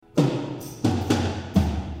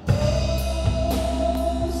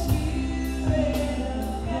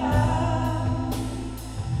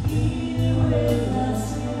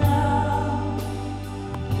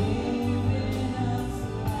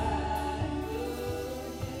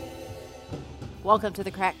Welcome to the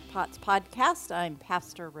Crackpots Podcast. I'm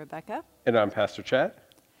Pastor Rebecca. And I'm Pastor Chad.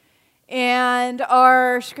 And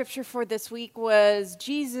our scripture for this week was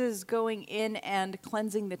Jesus going in and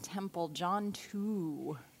cleansing the temple, John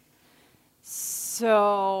 2.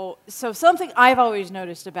 So something I've always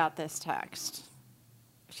noticed about this text,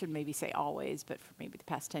 I should maybe say always, but for maybe the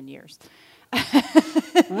past 10 years.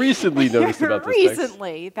 Recently noticed about this text.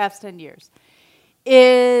 Recently, past 10 years,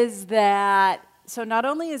 is that, so not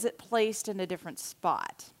only is it placed in a different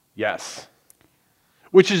spot. Yes.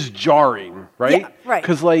 Which is jarring, right? Yeah, right.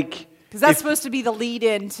 Because that's supposed to be the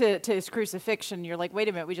lead-in to his crucifixion. You're like, wait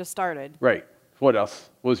a minute, we just started. Right. What else?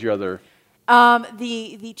 What was your other?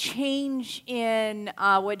 The change in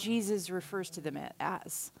what Jesus refers to them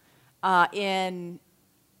as. In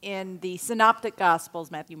the Synoptic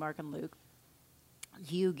Gospels, Matthew, Mark, and Luke,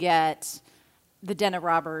 you get the den of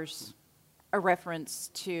robbers, a reference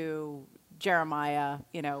to Jeremiah,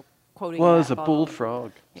 quoting. Well, it's a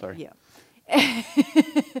bullfrog. Sorry. Yeah.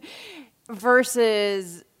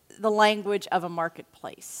 Versus the language of a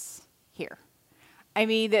marketplace here. I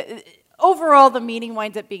mean, overall, the meaning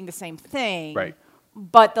winds up being the same thing. Right.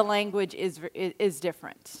 But the language is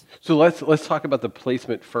different. So let's talk about the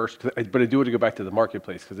placement first, but I do want to go back to the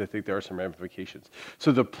marketplace because I think there are some ramifications.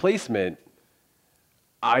 So the placement,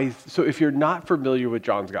 so if you're not familiar with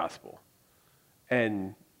John's Gospel,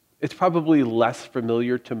 and it's probably less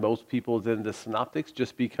familiar to most people than the Synoptics,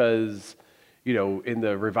 just because, in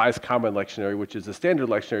the Revised Common Lectionary, which is the standard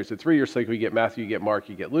lectionary, it's a 3-year cycle. You get Matthew, you get Mark,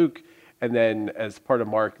 you get Luke, and then as part of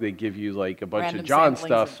Mark, they give you like a bunch random of John samplings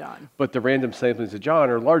stuff. of John. But the random samplings of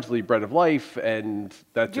John are largely bread of life, and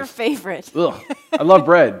that's Your favorite. Ugh, I love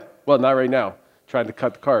bread. Well, not right now. Trying to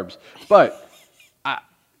cut the carbs, but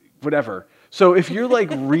whatever. So if you're like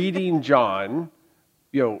reading John,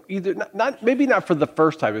 either maybe not for the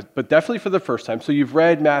first time, but definitely for the first time. So you've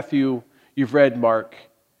read Matthew, you've read Mark,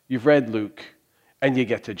 you've read Luke, and you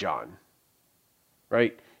get to John,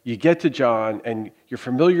 right? You get to John, and you're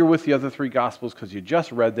familiar with the other 3 Gospels because you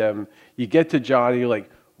just read them. You get to John, and you're like,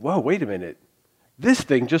 whoa, wait a minute. This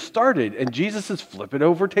thing just started, and Jesus is flipping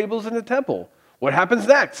over tables in the temple. What happens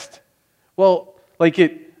next? Well,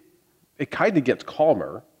 it kind of gets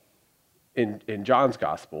calmer in John's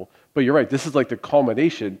Gospel, but you're right, this is like the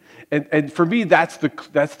culmination. And for me, that's the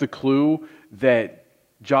clue that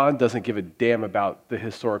John doesn't give a damn about the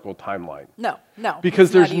historical timeline. No. Because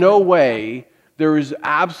there's no way... There is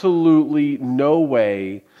absolutely no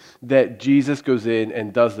way that Jesus goes in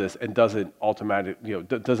and does this and doesn't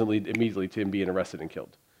doesn't lead immediately to him being arrested and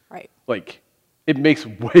killed. Right. It makes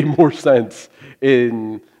way more sense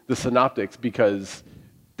in the Synoptics because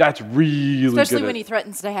that's really especially when he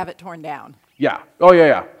threatens to have it torn down. Yeah. Oh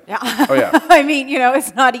yeah. Yeah. Oh yeah. I mean,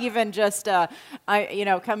 it's not even just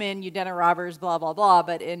come in, you den of robbers, blah blah blah.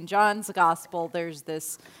 But in John's Gospel, there's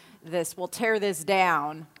this we'll tear this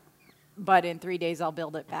down. But in 3 days, I'll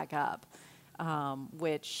build it back up,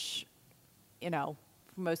 which, for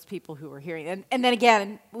most people who are hearing. And then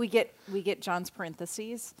again, we get John's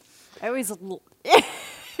parentheses. I always...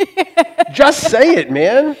 Just say it,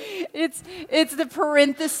 man. It's the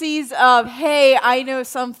parentheses of, hey, I know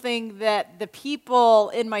something that the people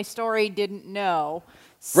in my story didn't know.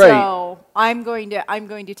 So right. I'm going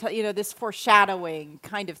to tell, this foreshadowing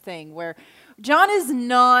kind of thing where John is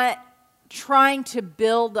not trying to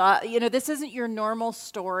build up, this isn't your normal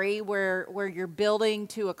story where you're building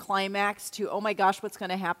to a climax to, oh my gosh, what's going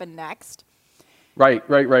to happen next? Right.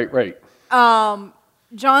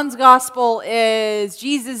 John's Gospel is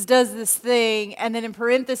Jesus does this thing, and then in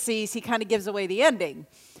parentheses, he kind of gives away the ending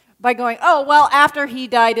by going, oh, well, after he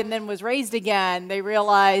died and then was raised again, they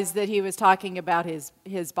realized that he was talking about his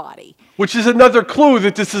body. Which is another clue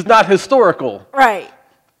that this is not historical. Right.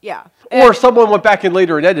 Yeah. Or someone went back and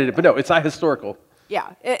later and edited it, but no, it's not historical.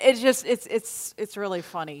 Yeah. It's really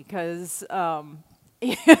funny because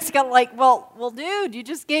it's kind of like, well, dude, you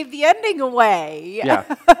just gave the ending away.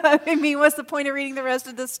 Yeah. I mean, what's the point of reading the rest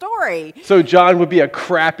of the story? So John would be a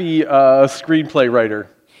crappy screenplay writer.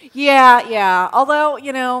 Yeah. Although,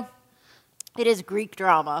 it is Greek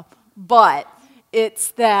drama, but it's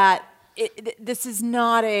that this is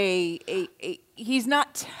not he's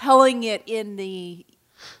not telling it in the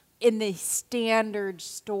standard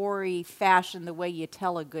story fashion, the way you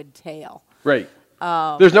tell a good tale. Right.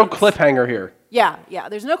 There's no cliffhanger here. Yeah.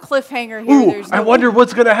 There's no cliffhanger here. Ooh, I wonder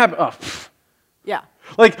what's going to happen. Oh, yeah.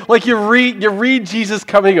 Like you read Jesus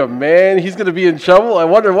coming, oh man, he's going to be in trouble. I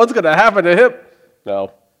wonder what's going to happen to him.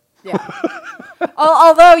 No. Yeah.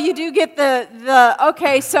 Although you do get the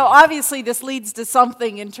okay, so obviously this leads to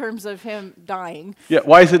something in terms of him dying. Yeah.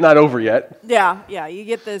 Why is it not over yet? Yeah. You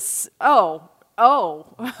get this.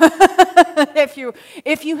 Oh,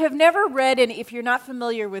 if you have never read and if you're not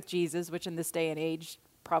familiar with Jesus, which in this day and age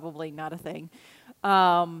probably not a thing.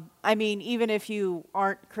 I mean, even if you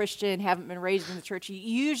aren't Christian, haven't been raised in the church, you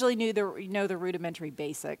usually know the rudimentary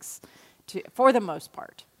basics, for the most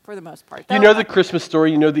part. For the most part, You know the Christmas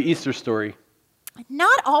story. You know the Easter story.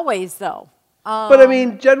 not always though. But I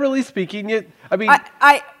mean, generally speaking,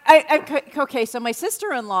 Okay, so my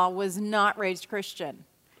sister-in-law was not raised Christian.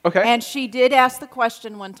 okay. And she did ask the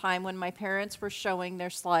question one time when my parents were showing their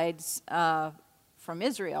slides from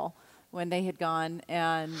Israel when they had gone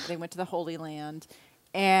and they went to the Holy Land.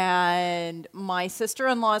 And my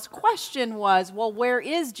sister-in-law's question was, well, where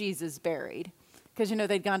is Jesus buried? Because,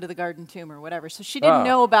 they'd gone to the garden tomb or whatever. So she didn't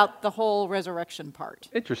know about the whole resurrection part.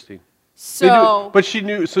 Interesting. So, She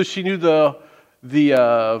knew the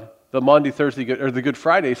Maundy, Thursday, or the Good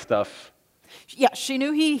Friday stuff. yeah, she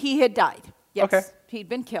knew he had died. Yes, Okay. he'd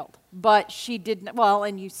been killed. But she didn't,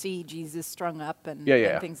 and you see Jesus strung up and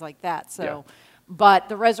things like that. So, Yeah. But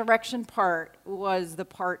the resurrection part was the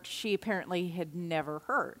part she apparently had never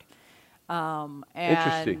heard. And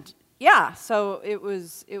Interesting. yeah, so it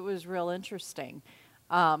was real interesting.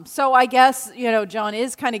 So I guess, John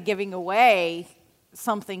is kind of giving away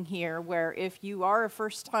something here where if you are a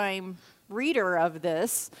first-time reader of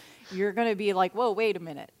this, you're going to be like, whoa, wait a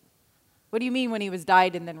minute. What do you mean when he was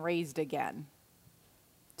died and then raised again?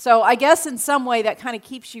 So I guess in some way that kind of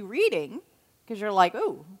keeps you reading because you're like,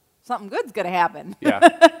 ooh, something good's going to happen. Yeah.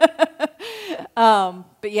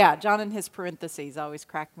 But yeah, John and his parentheses always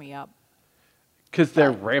crack me up. Because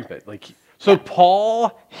they're rampant.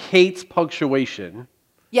 Paul hates punctuation.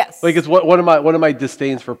 Yes. It's one of my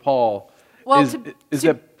disdains for Paul Well, is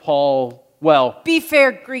that Paul. Well, be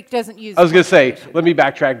fair, Greek doesn't use. I was going to say, let me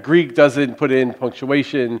backtrack. Greek doesn't put in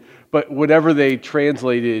punctuation, but whatever they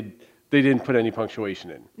translated, they didn't put any punctuation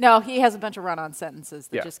in. No, he has a bunch of run-on sentences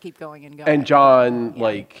that just keep going and going. And John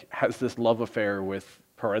has this love affair with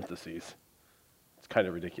parentheses. It's kind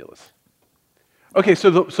of ridiculous. Okay,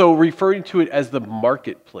 so referring to it as the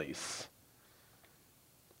marketplace,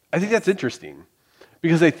 I think that's interesting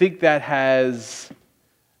because I think that's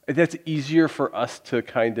easier for us to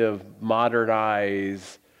kind of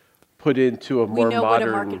modernize, put into a more modern. We know what a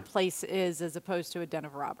marketplace is as opposed to a den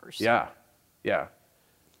of robbers. Yeah.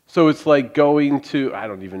 So it's like going to, I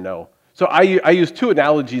don't even know. So I use two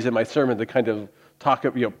analogies in my sermon to kind of talk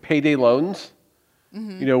about, payday loans.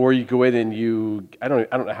 Mm-hmm. Where you go in and I don't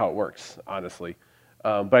know how it works, honestly.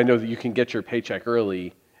 But I know that you can get your paycheck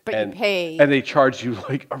early. But you pay. And they charge you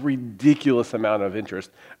a ridiculous amount of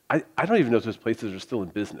interest. I don't even know if those places are still in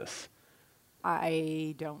business.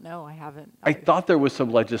 I don't know. I haven't. I thought there was some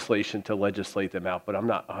legislation to legislate them out, but I'm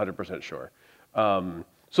not 100% sure.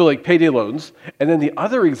 So payday loans. And then the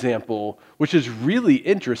other example, which is really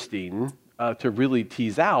interesting to really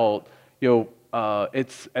tease out,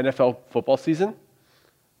 it's NFL football season.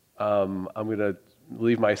 I'm going to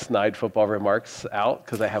leave my snide football remarks out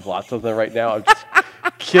because I have lots of them right now. I'm just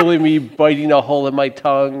killing me, biting a hole in my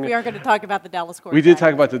tongue. We aren't going to talk about the Dallas quarterback. We did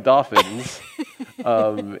talk about the Dolphins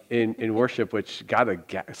in worship, which got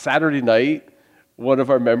Saturday night, one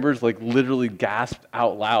of our members literally gasped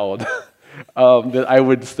out loud that I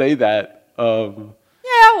would say that.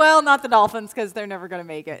 Yeah, well, not the Dolphins because they're never going to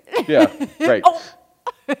make it. Yeah, right.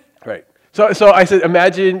 Right. So I said,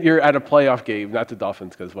 imagine you're at a playoff game, not the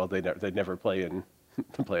Dolphins because, they never play in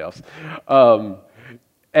the playoffs.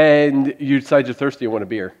 And you decide you're thirsty and want a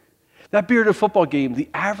beer. That beer at a football game, the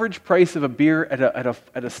average price of a beer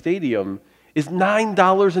at a stadium is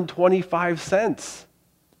 $9.25. So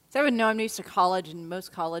I would know I'm used to college, and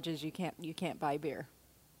most colleges you can't buy beer.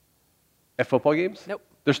 At football games? Nope.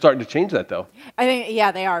 They're starting to change that though. I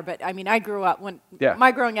think they are, but I mean I grew up when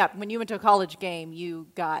growing up, when you went to a college game, you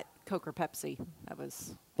got Coke or Pepsi. That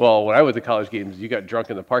was Well, when I went to college games, you got drunk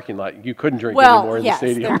in the parking lot. You couldn't drink anymore in the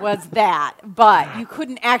stadium. Well, yes, there was that, but you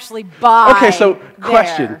couldn't actually buy. Okay, so there.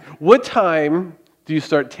 question. What time do you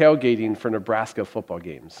start tailgating for Nebraska football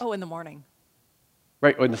games? Oh, in the morning.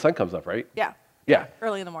 Right, when the sun comes up, right? Yeah. Yeah.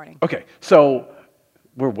 Early in the morning. Okay, so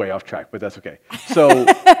we're way off track, but that's okay. So We're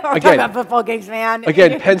talking about football games, man.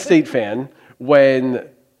 Again, Penn State fan, when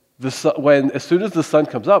as soon as the sun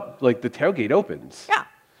comes up, the tailgate opens. Yeah.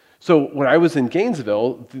 So when I was in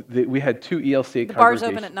Gainesville, we had two ELCA congregations. The bars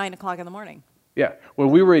open at 9:00 in the morning. Yeah.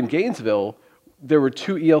 When we were in Gainesville, there were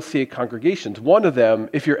two ELCA congregations. One of them,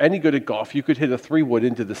 if you're any good at golf, you could hit a 3-wood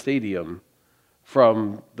into the stadium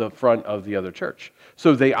from the front of the other church.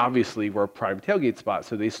 So they obviously were a prime tailgate spot.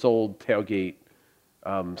 So they sold tailgate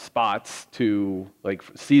spots to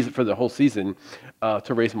for the whole season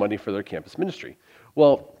to raise money for their campus ministry.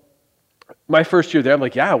 Well, my first year there, I'm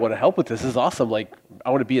like, yeah, I want to help with this. This is awesome. Like, I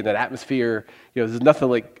want to be in that atmosphere. There's nothing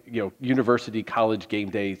like, university, college game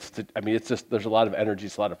day. I mean, it's just, there's a lot of energy.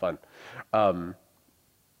 It's a lot of fun.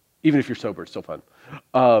 Even if you're sober, it's still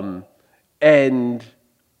fun. And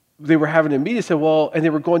they were having a meeting, said, well, and they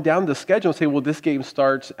were going down the schedule and saying, well, this game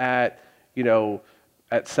starts at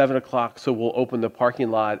 7 o'clock, so we'll open the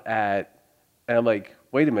parking lot and I'm like,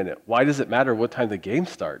 wait a minute, why does it matter what time the game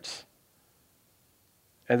starts?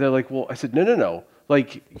 And they're like, well, I said, no.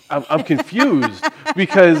 Like, I'm confused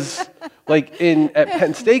because, like, at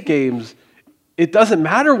Penn State games, it doesn't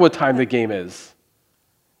matter what time the game is.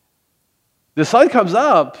 The sun comes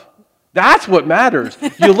up, that's what matters.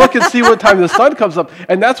 You look and see what time the sun comes up,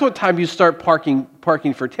 and that's what time you start parking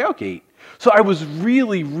for tailgate. So I was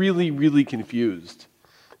really, really, really confused.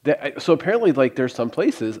 So apparently, like, there's some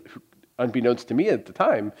places, unbeknownst to me at the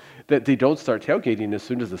time, that they don't start tailgating as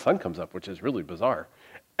soon as the sun comes up, which is really bizarre.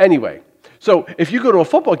 Anyway, so if you go to a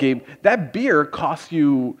football game, that beer costs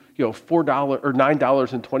you, $4 or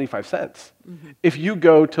 $9.25. Mm-hmm. If you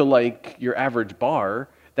go to like your average bar,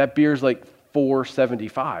 that beer's like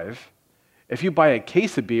 $4.75. If you buy a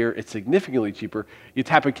case of beer, it's significantly cheaper. You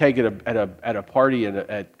tap a keg at a party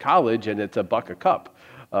at college, and it's $1 a cup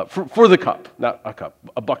for the cup, not a cup,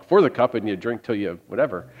 $1 for the cup, and you drink till you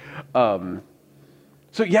whatever.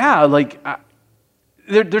 So yeah, like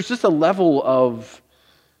there's just a level of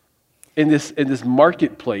in this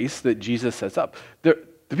marketplace that Jesus sets up. The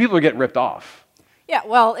people are getting ripped off. Yeah,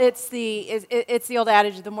 well, it's the old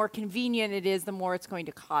adage: the more convenient it is, the more it's going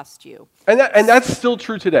to cost you. And that's still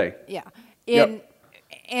true today. Yeah. Yep.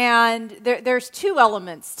 And there's two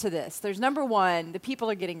elements to this. There's number one, the people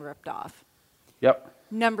are getting ripped off. Yep.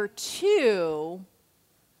 Number two,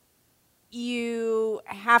 you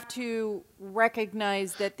have to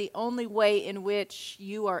recognize that the only way in which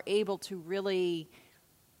you are able to really,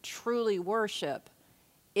 truly worship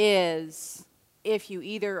is if you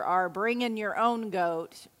either are bringing your own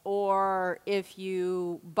goat or if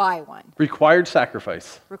you buy one. Required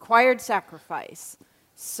sacrifice. Required sacrifice.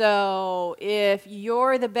 So if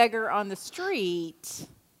you're the beggar on the street,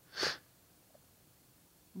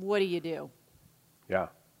 what do? Yeah.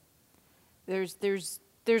 There's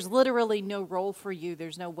literally no role for you.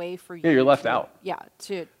 There's no way for you. Yeah, you're left out. Yeah,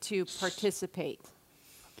 to participate.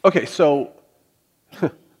 Okay, so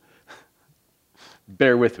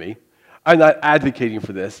bear with me. I'm not advocating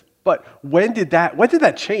for this, but when did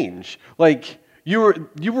that change? Like you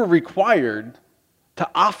were required to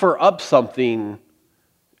offer up something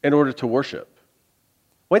in order to worship.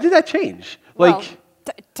 When did that change? Like,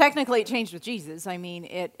 well, technically, it changed with Jesus. I mean,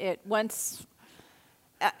 it once.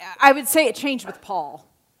 I would say it changed with Paul.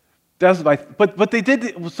 That's but they did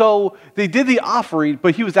the offering,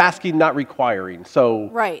 but he was asking, not requiring. So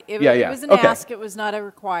right, it was an ask. It was not a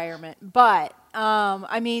requirement. But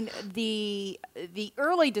I mean, the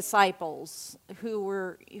early disciples who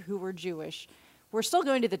were Jewish were still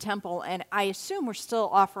going to the temple, and I assume were still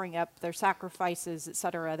offering up their sacrifices,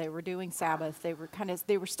 etc. They were doing Sabbath. They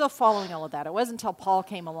were still following all of that. It wasn't until Paul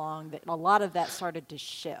came along that a lot of that started to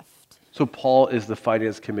shift. So Paul is the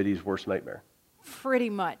finance committee's worst nightmare. Pretty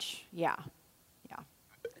much, yeah.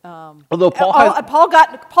 Although Paul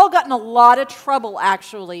got in a lot of trouble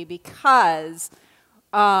actually because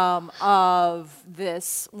of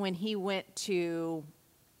this when he went to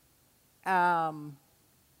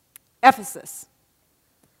Ephesus.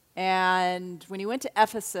 And when he went to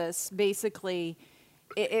Ephesus, basically,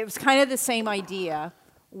 it was kind of the same idea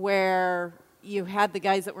where you had the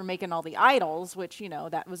guys that were making all the idols, which,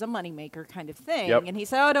 that was a moneymaker kind of thing. Yep. And he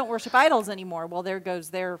said, oh, don't worship idols anymore. Well, there goes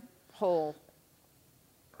their whole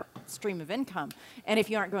stream of income. And if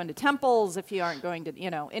you aren't going to temples, if you aren't going to,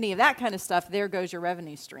 any of that kind of stuff, there goes your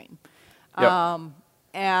revenue stream. Yep.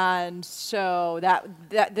 And so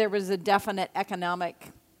that there was a definite economic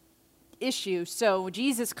issue. So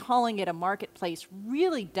Jesus calling it a marketplace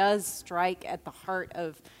really does strike at the heart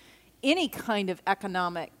of any kind of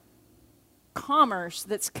economic commerce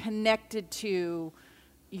that's connected to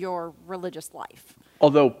your religious life.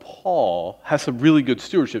 Although Paul has some really good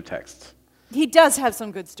stewardship texts. He does have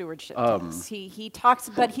some good stewardship texts. He talks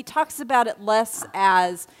about it less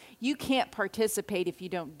as you can't participate if you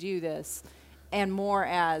don't do this, and more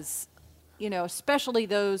as, especially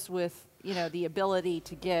those with, the ability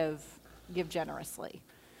to give generously.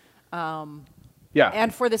 Yeah.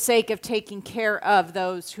 And for the sake of taking care of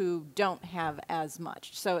those who don't have as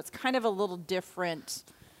much. So it's kind of a little different.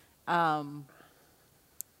 What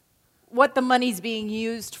the money's being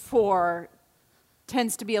used for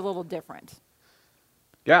tends to be a little different.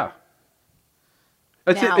 Yeah.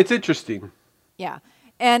 It's interesting. Yeah.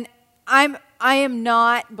 And I am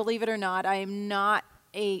not, believe it or not, I am not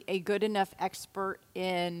a good enough expert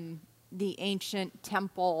in the ancient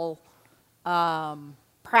temple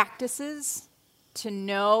practices to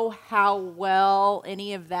know how well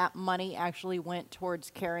any of that money actually went towards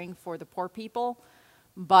caring for the poor people.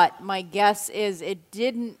 But my guess is it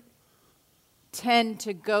didn't tend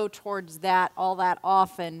to go towards that all that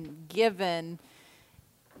often, given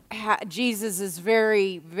Jesus'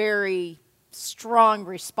 very, very strong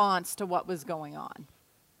response to what was going on.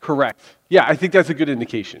 Correct. Yeah, I think that's a good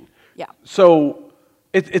indication. Yeah. So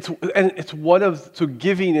it's one of, so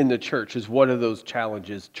giving in the church is one of those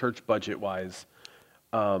challenges, church budget wise.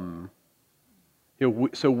 So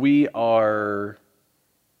we're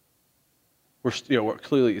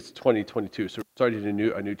clearly it's 2022, so we're starting a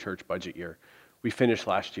new church budget year. We finished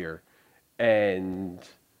last year, and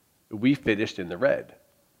we finished in the red.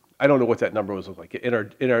 I don't know what that number was look like. In our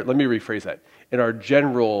let me rephrase that. In our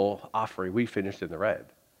general offering, we finished in the red.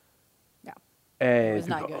 Yeah. And It was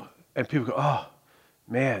not good. And people go, oh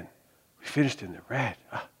man, we finished in the red.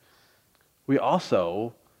 We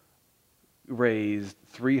also raised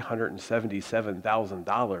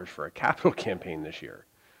 $377,000 for a capital campaign this year,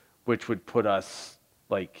 which would put us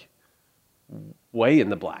like way in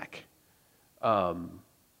the black. And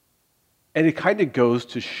it kind of goes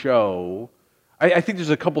to show, I think there's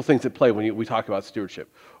a couple things at play when we talk about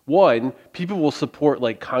stewardship. One, people will support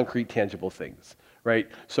like concrete, tangible things, right?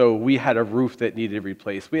 So we had a roof that needed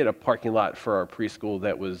replaced. We had a parking lot for our preschool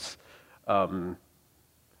that was,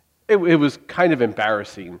 it was kind of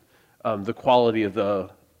embarrassing, the quality of the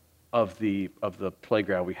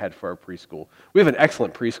playground we had for our preschool. We have an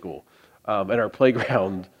excellent preschool, and our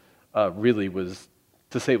playground really was,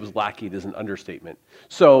 to say it was lacking is an understatement.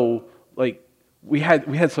 So like we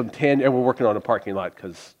had some and we're working on a parking lot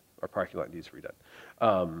because our parking lot needs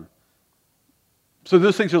redone. So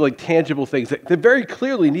those things are like tangible things that very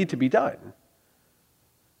clearly need to be done.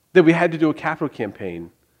 That we had to do a capital campaign,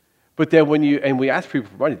 but then we asked people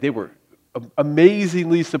for money, they were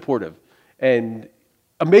amazingly supportive. You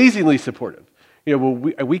know,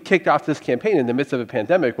 we kicked off this campaign in the midst of a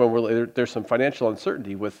pandemic when there's some financial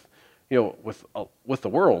uncertainty with the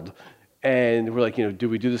world, and we're like, you know, do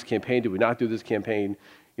we do this campaign? Do we not do this campaign?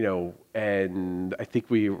 You know, and I think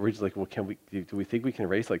we originally, well, do we think we can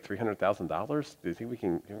raise like $300,000? Do you think we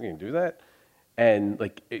can do that? And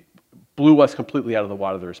like it blew us completely out of the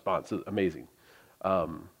water. The response is amazing.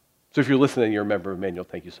 So if you're listening and you're a member of Emmanuel,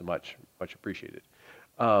 thank you so much, much appreciated.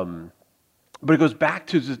 But it goes back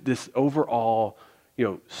to this overall, you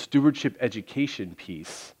know, stewardship education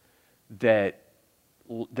piece that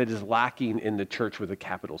is lacking in the church with a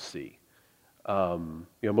capital C. You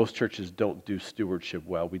know, most churches don't do stewardship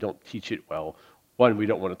well. We don't teach it well. One, we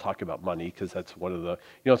don't want to talk about money because that's one of the,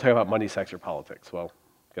 you don't talk about money, sex, or politics. Well,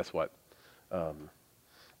 guess what?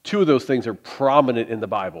 Two of those things are prominent in the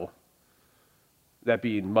Bible, that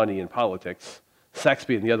being money and politics. Sex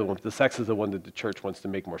being the other one. The sex is the one that the church wants to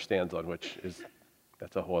make more stands on, which is,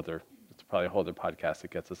 it's probably a whole other podcast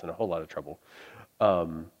that gets us in a whole lot of trouble.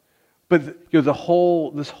 But you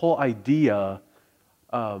know, this whole idea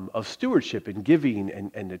of stewardship and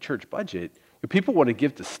giving and the church budget, if people want to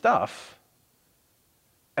give to stuff,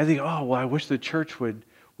 I think, oh well, I wish the church would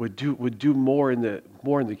do more in the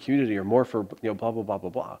community or more for, you know, blah blah blah blah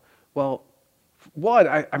blah. Well, one,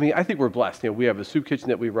 I mean, I think we're blessed. You know, we have a soup kitchen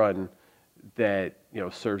that we run that, you know,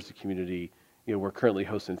 serves the community. You know, we're currently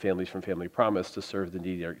hosting families from Family Promise to serve the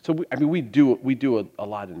needy. So we do a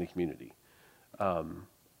lot in the community.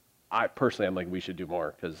 I personally, I'm like, we should do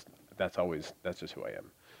more because that's just who I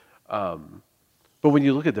am. But when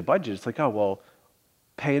you look at the budget, it's like, oh well,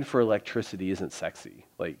 paying for electricity isn't sexy.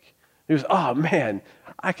 Like, it was, oh man,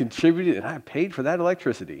 I contributed and I paid for that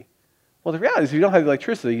electricity. Well, the reality is, if you don't have the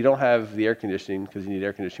electricity, you don't have the air conditioning because you need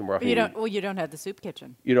air conditioning more often. You don't have the soup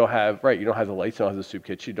kitchen. You don't have the lights, you don't have the soup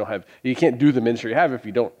kitchen, you can't do the ministry you have if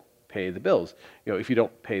you don't pay the bills. You know, if you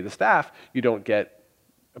don't pay the staff, you don't get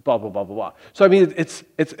blah blah blah blah blah. So I mean, it's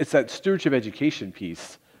that stewardship education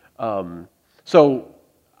piece. So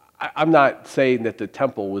I'm not saying that the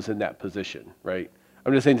temple was in that position, right?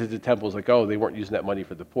 I'm just saying that the temple is like, oh, they weren't using that money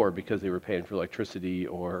for the poor because they were paying for electricity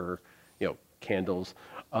or, you know, candles,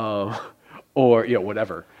 or, you know,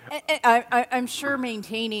 whatever. I'm sure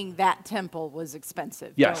maintaining that temple was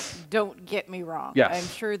expensive. Yes. Don't get me wrong. Yes. I'm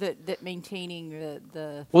sure that maintaining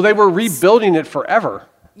the Well, they were rebuilding it forever.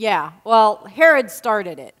 Yeah. Well, Herod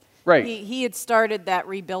started it. Right. He had started that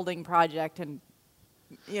rebuilding project, and,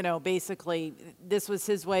 you know, basically this was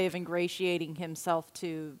his way of ingratiating himself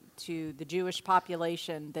to the Jewish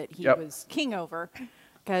population that he Yep. was king over,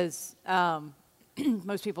 because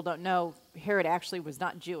most people don't know, Herod actually was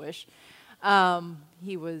not Jewish.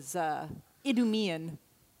 He was Idumean,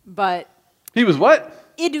 but He was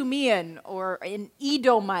what? Idumean or an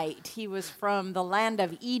Edomite. He was from the land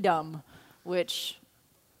of Edom, which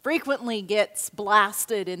frequently gets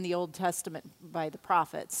blasted in the Old Testament by the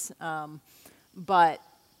prophets. But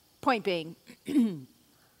point being,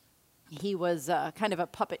 he was kind of a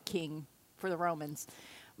puppet king for the Romans.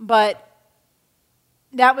 But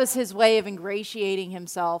that was his way of ingratiating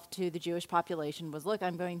himself to the Jewish population was, look,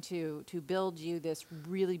 I'm going to build you this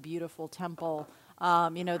really beautiful temple.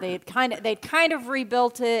 They'd kind of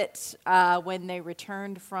rebuilt it when they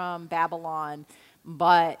returned from Babylon,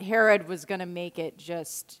 but Herod was going to make it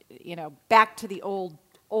just, back to the old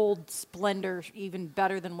splendor, even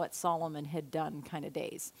better than what Solomon had done kind of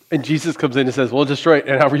days. And Jesus comes in and says, "Well, destroy it,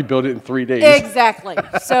 and I'll rebuild it in 3 days." Exactly.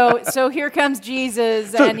 So here comes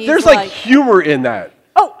Jesus, So and he's there's like humor in that.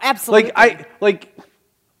 oh, absolutely.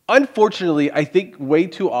 Unfortunately, I think way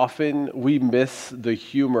too often we miss the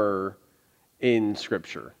humor in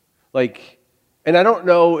Scripture. And I don't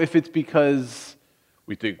know if it's because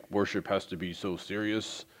we think worship has to be so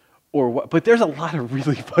serious or what, but there's a lot of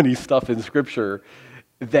really funny stuff in Scripture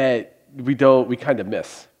that we kind of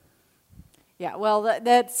miss. Yeah, well,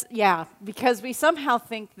 because we somehow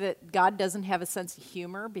think that God doesn't have a sense of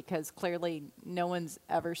humor because clearly no one's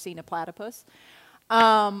ever seen a platypus.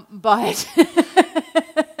 But,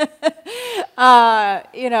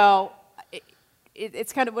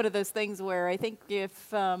 it's kind of one of those things where I think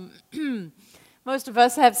if most of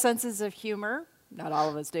us have senses of humor, not all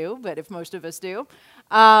of us do, but if most of us do,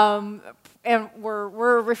 and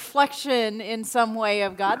we're a reflection in some way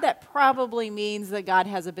of God, that probably means that God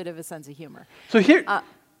has a bit of a sense of humor.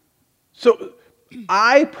 So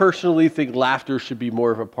I personally think laughter should be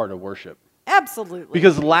more of a part of worship. Absolutely.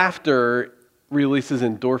 Because laughter releases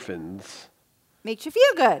endorphins. Makes you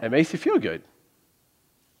feel good. It makes you feel good.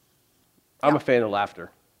 I'm a fan of laughter.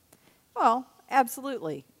 Well,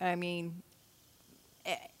 absolutely. I mean,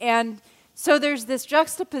 and so there's this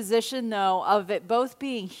juxtaposition, though, of it both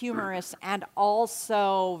being humorous and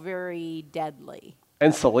also very deadly.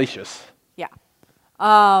 And salacious. Yeah.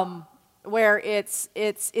 Where it's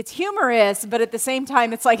humorous, but at the same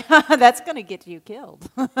time, it's like, that's going to get you killed.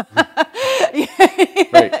 Right.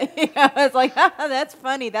 It's like, that's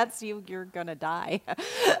funny. That's you. You're going to die.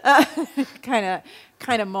 kind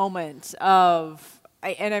of moment of,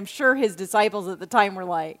 and I'm sure his disciples at the time were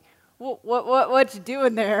like, what you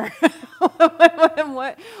doing there?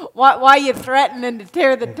 Why you threatening to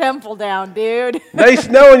tear the temple down, dude? Nice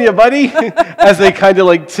knowing you, buddy. As they kind of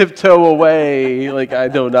like tiptoe away, like, I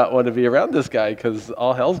do not want to be around this guy because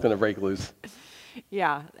all hell's going to break loose.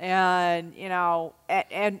 Yeah, and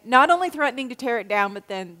and not only threatening to tear it down, but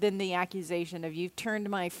then the accusation of you've turned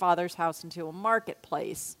my father's house into a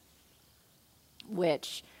marketplace,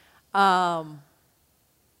 which, and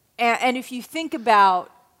if you think about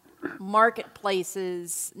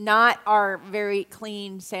marketplaces, not our very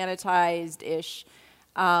clean, sanitized-ish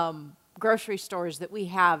grocery stores that we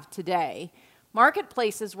have today.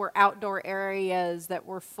 Marketplaces were outdoor areas that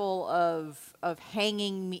were full of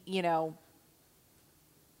hanging,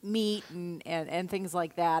 meat and things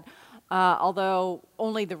like that. Although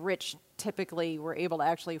only the rich typically were able to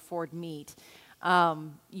actually afford meat.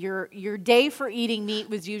 Your day for eating meat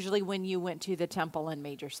was usually when you went to the temple and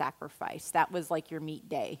made your sacrifice. That was like your meat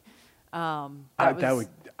day. I'm not going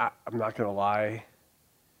to lie,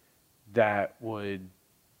 that would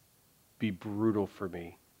be brutal for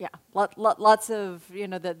me. Yeah, lots of,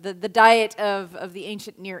 the diet of the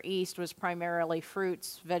ancient Near East was primarily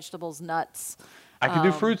fruits, vegetables, nuts. I can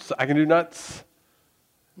do fruits, I can do nuts.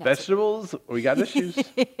 Vegetables, we got issues.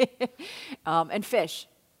 And fish.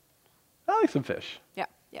 I like some fish. Yeah,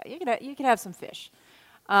 you could have some fish.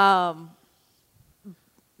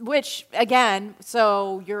 Which, again,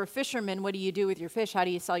 so you're a fisherman, what do you do with your fish? How do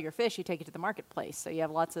you sell your fish? You take it to the marketplace. So you have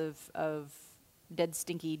lots of dead,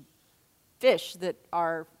 stinky fish that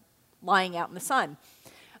are lying out in the sun.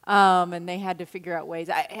 And they had to figure out ways.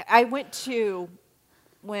 I went to,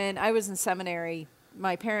 when I was in seminary,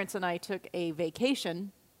 my parents and I took a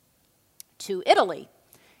vacation to Italy.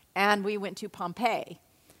 And we went to Pompeii.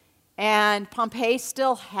 And Pompeii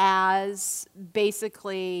still has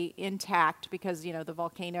basically intact, because, the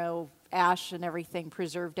volcano ash and everything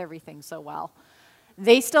preserved everything so well.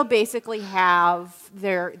 They still basically have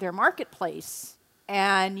their marketplace.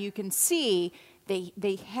 And you can see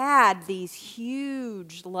they had these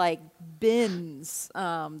huge, like, bins,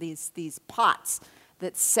 these pots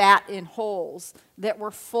that sat in holes that were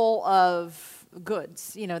full of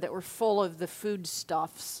goods, that were full of the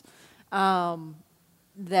foodstuffs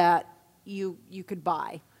that you could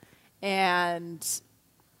buy. And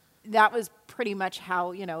that was pretty much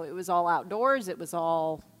how, you know, it was all outdoors. It was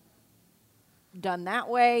all done that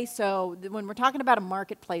way. So when we're talking about a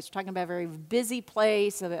marketplace, we're talking about a very busy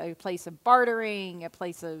place, a place of bartering, a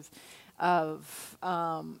place of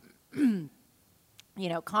you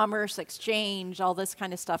know, commerce, exchange, all this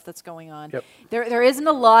kind of stuff that's going on. Yep. There isn't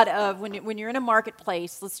a lot of, when you're in a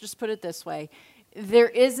marketplace, let's just put it this way, there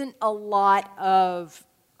isn't a lot of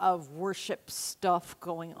worship stuff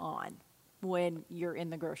going on when you're in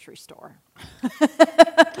the grocery store.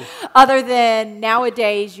 Other than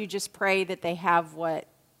nowadays, you just pray that they have what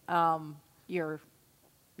you're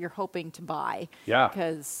hoping to buy. Yeah.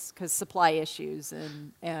 Because supply issues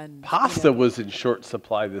and Pasta you know. was in short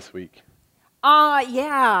supply this week.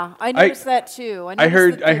 Yeah, I noticed that too. I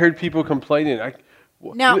heard people complaining.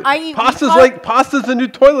 Now, I eat pasta's the new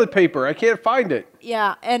toilet paper. I can't find it.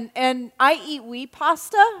 Yeah, and I eat wheat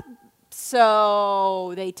pasta,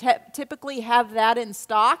 so they typically have that in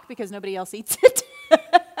stock because nobody else eats it.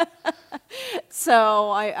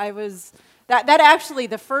 So I was that actually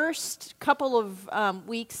the first couple of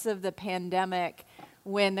weeks of the pandemic,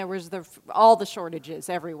 when there was all the shortages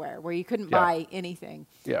everywhere, where you couldn't buy anything.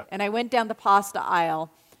 Yeah. And I went down the pasta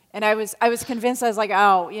aisle, and I was convinced. I was like,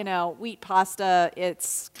 oh, you know, wheat pasta,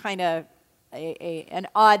 it's kind of an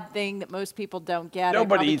odd thing that most people don't get.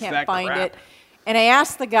 Nobody I eats can't that find crap. it. And I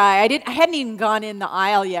asked the guy. I hadn't even gone in the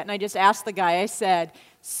aisle yet, and I just asked the guy. I said,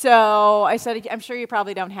 I'm sure you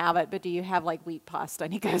probably don't have it, but do you have like wheat pasta?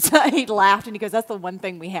 And he goes, he laughed, and he goes, that's the one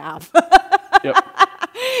thing we have. Yep.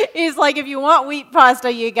 He's like, if you want wheat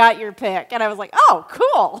pasta, you got your pick. And I was like, oh,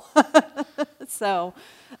 cool. So.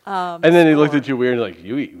 And then he looked at you weird, like,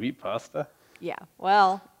 you eat wheat pasta? Yeah,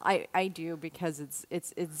 well, I do because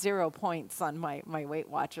it's 0 points on my Weight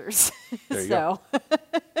Watchers. There you so go.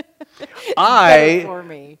 better for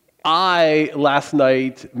me. I last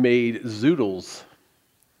night made zoodles.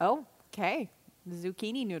 Oh, okay.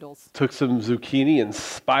 Zucchini noodles. Took some zucchini and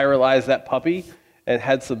spiralized that puppy and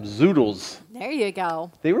had some zoodles. There you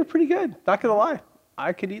go. They were pretty good, not gonna lie.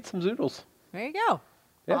 I could eat some zoodles. There you go.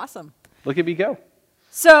 Yeah. Awesome. Look at me go.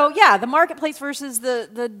 So, yeah, the marketplace versus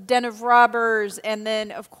the den of robbers. And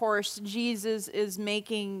then, of course, Jesus is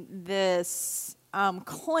making this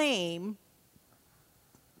claim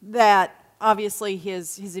that obviously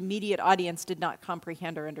his immediate audience did not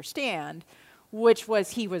comprehend or understand, which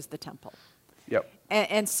was he was the temple. Yep.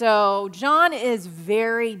 And so John is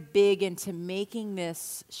very big into making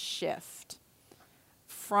this shift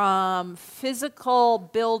from physical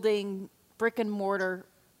building, brick and mortar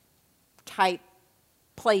type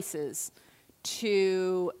places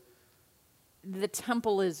to the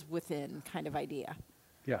temple is within kind of idea.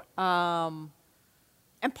 Yeah.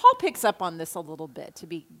 And Paul picks up on this a little bit,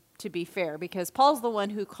 to be fair, because Paul's the one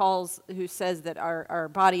who says that our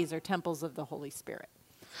bodies are temples of the Holy Spirit.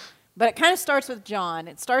 But it kind of starts with John.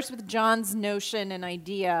 It starts with John's notion and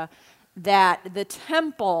idea that the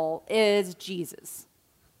temple is Jesus,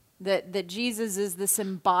 that Jesus is this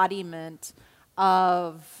embodiment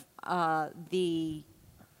of the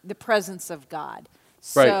presence of God.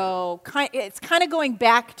 Right. So it's kind of going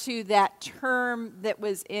back to that term that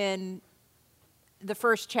was in the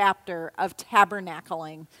first chapter of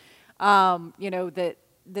tabernacling. You know, that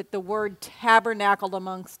the word tabernacled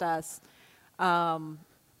amongst us,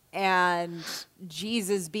 and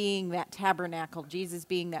Jesus being that tabernacle, Jesus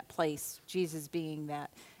being that place, Jesus being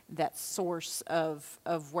that source of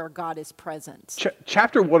where God is present.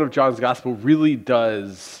 Chapter 1 of John's Gospel really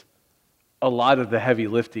does a lot of the heavy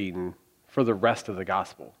lifting for the rest of the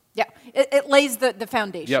Gospel. Yeah, it lays the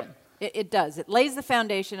foundation. Yep. It does. It lays the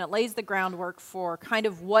foundation. It lays the groundwork for kind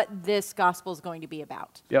of what this gospel is going to be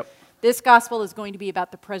about. Yep. This gospel is going to be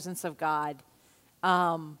about the presence of God,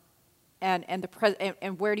 and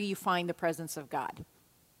where do you find the presence of God,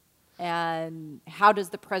 and how does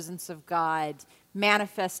the presence of God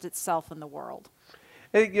manifest itself in the world?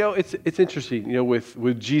 And, you know, it's interesting, you know,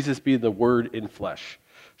 with Jesus being the Word in flesh,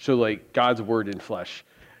 so like God's Word in flesh.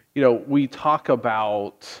 You know, we talk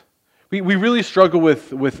about we really struggle with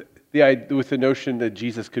the notion that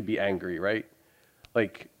Jesus could be angry, right?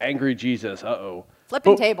 Like angry Jesus,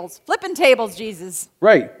 Flipping tables, Jesus.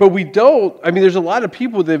 Right, but we don't. I mean, there's a lot of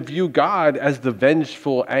people that view God as the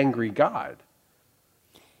vengeful, angry God.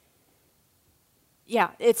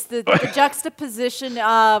 Yeah, it's the juxtaposition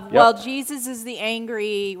of, well, Jesus is the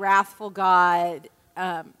angry, wrathful God.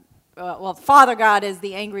 Father God is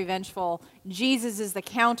the angry, vengeful. Jesus is the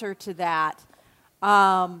counter to that.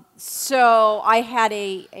 So I had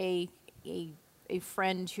a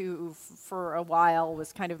friend who, for a while,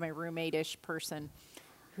 was kind of my roommate-ish person.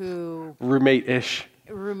 who Roommate-ish.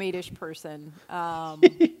 roommate-ish person,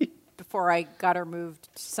 before I got her moved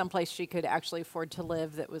to someplace she could actually afford to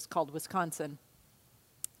live that was called Wisconsin.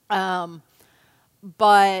 But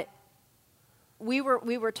we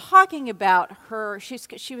were talking about her.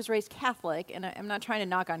 She was raised Catholic, and I'm not trying to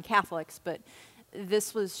knock on Catholics, but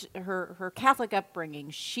this was her Catholic upbringing.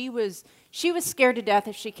 She was scared to death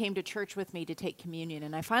if she came to church with me to take communion.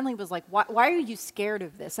 And I finally was like, why are you scared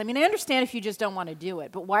of this? I mean, I understand if you just don't want to do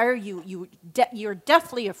it, but why are you're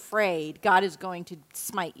deathly afraid God is going to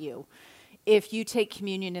smite you if you take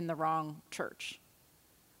communion in the wrong church?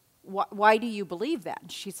 Why do you believe that?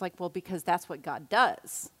 And she's like, well, because that's what God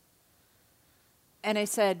does. And I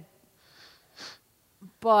said,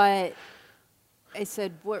 what's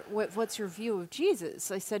your view of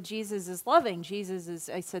Jesus? I said, Jesus is loving.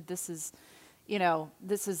 I said, this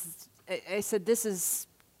is,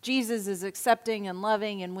 Jesus is accepting and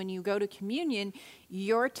loving. And when you go to communion,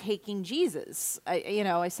 you're taking Jesus.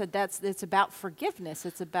 I said, it's about forgiveness.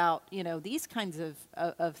 It's about, these kinds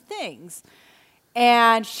of things.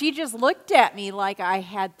 And she just looked at me like I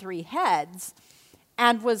had three heads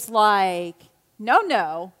and was like,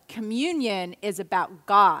 no, communion is about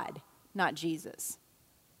God, not Jesus.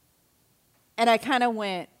 And I kind of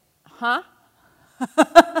went, huh?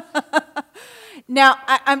 Now,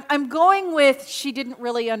 I'm going with she didn't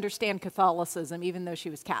really understand Catholicism, even though she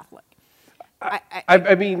was Catholic.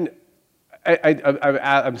 I'm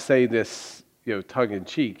saying this, tongue in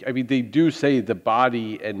cheek. I mean, they do say the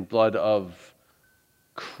body and blood of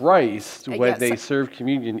Christ when they serve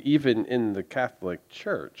communion, even in the Catholic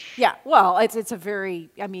Church. Yeah, well, it's a very,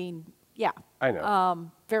 yeah. I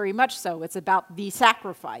know. Very much so. It's about the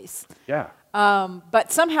sacrifice. Yeah.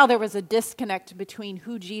 But somehow there was a disconnect between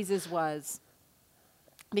who Jesus was,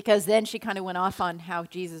 because then she kind of went off on how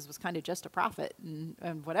Jesus was kind of just a prophet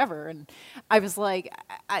and whatever. And I was like,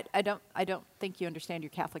 I don't think you understand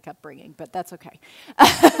your Catholic upbringing, but that's okay.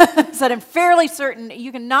 So I'm fairly certain,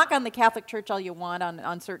 you can knock on the Catholic Church all you want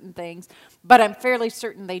on certain things, but I'm fairly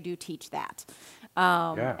certain they do teach that.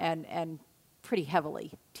 And pretty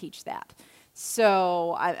heavily teach that.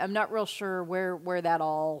 So I'm not real sure where that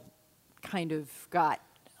all kind of got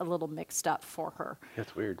a little mixed up for her.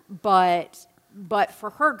 That's weird. But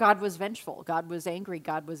for her, God was vengeful. God was angry.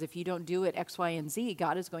 God was, if you don't do it X, Y, and Z,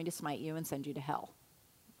 God is going to smite you and send you to hell,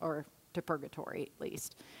 or to purgatory at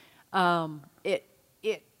least.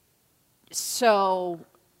 So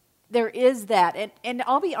there is that, and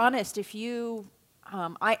I'll be honest. If you,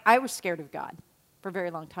 I was scared of God for a very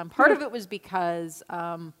long time. Part of it was because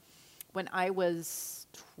when I was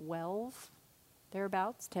 12,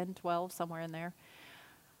 thereabouts, 10, 12, somewhere in there.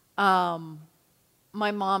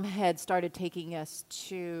 My mom had started taking us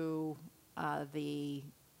to the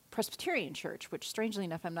Presbyterian Church, which strangely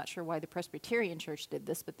enough, I'm not sure why the Presbyterian Church did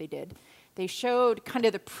this, but they did. They showed kind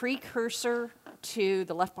of the precursor to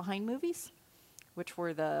the Left Behind movies, which were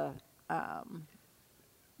it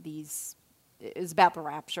was about the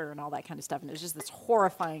rapture and all that kind of stuff, and it was just this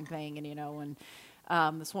horrifying thing, and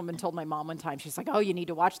this woman told my mom one time, she's like, oh, you need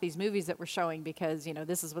to watch these movies that we're showing because,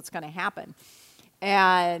 this is what's going to happen.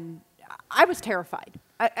 And I was terrified.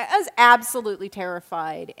 I was absolutely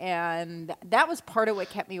terrified. And that was part of what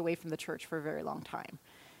kept me away from the church for a very long time,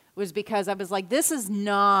 was because I was like, this is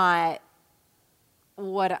not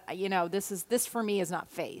what, this for me is not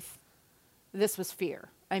faith. This was fear.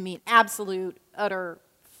 I mean, absolute, utter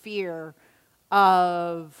fear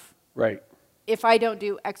of, right, if I don't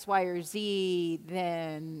do X, Y, or Z,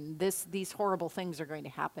 then these horrible things are going to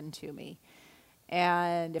happen to me.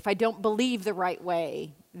 And if I don't believe the right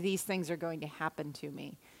way, these things are going to happen to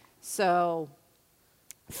me. So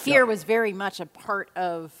fear was very much a part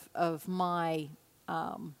of my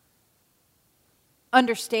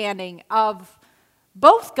understanding of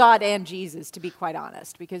both God and Jesus, to be quite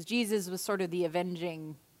honest, because Jesus was sort of the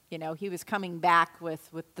avenging, he was coming back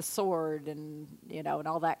with the sword and, and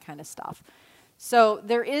all that kind of stuff. So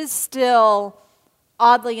there is still,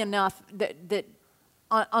 oddly enough, that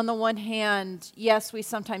on the one hand, yes, we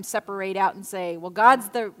sometimes separate out and say, well, God's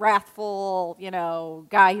the wrathful,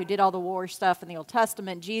 guy who did all the war stuff in the Old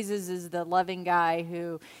Testament. Jesus is the loving guy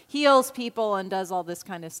who heals people and does all this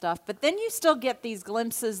kind of stuff. But then you still get these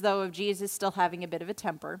glimpses, though, of Jesus still having a bit of a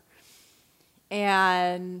temper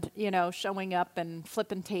and, showing up and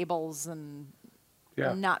flipping tables and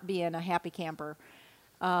not being a happy camper.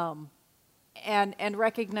 And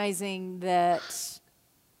recognizing that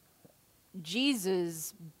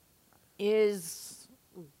Jesus is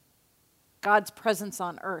God's presence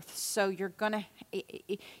on earth. So you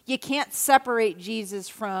can't separate Jesus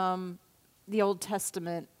from the Old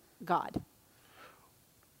Testament God.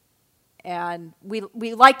 and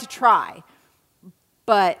we like to try,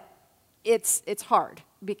 but it's hard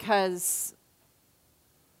because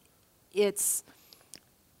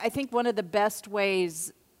I think one of the best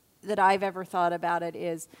ways that I've ever thought about it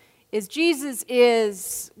is Jesus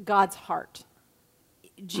is God's heart.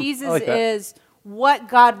 Jesus like that. is what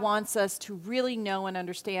God wants us to really know and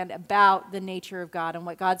understand about the nature of God, and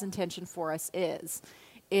what God's intention for us is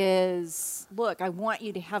look, I want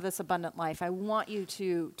you to have this abundant life. I want you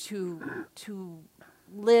to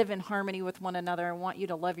live in harmony with one another. I want you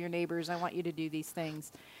to love your neighbors. I want you to do these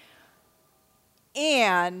things.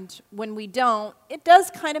 And when we don't, it does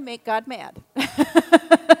kind of make God mad.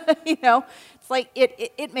 It's like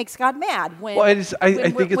it makes God mad when, Well,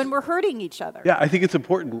 when we're hurting each other. Yeah, I think it's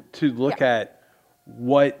important to look at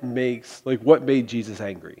what made Jesus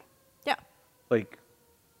angry. Yeah. Like,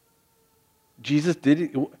 Jesus did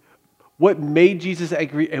it. What made Jesus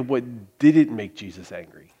angry and what didn't make Jesus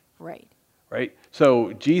angry. Right. Right?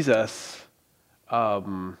 So Jesus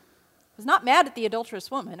was not mad at the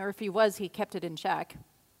adulterous woman, or if he was, he kept it in check.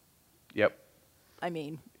 Yep. I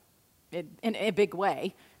mean, in a big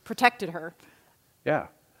way, protected her. Yeah.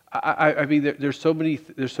 I mean, there's so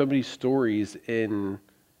many stories in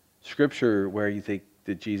Scripture where you think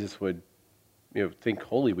that Jesus would, think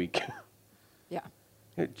Holy Week. Yeah.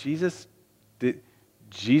 Jesus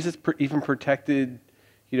even protected,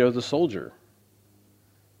 the soldier.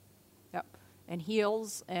 Yep. And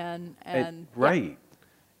heals and right.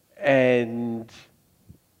 And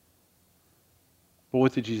but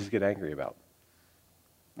what did Jesus get angry about?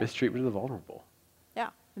 Mistreatment of the vulnerable. Yeah,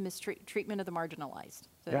 the mistreatment of the marginalized,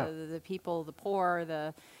 the people, the poor,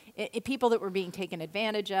 the people that were being taken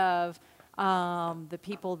advantage of, the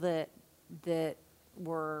people that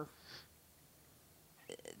were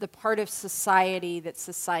the part of society that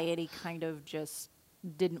society kind of just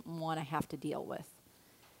didn't want to have to deal with.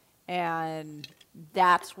 And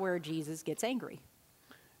that's where Jesus gets angry.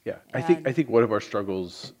 Yeah, I think one of our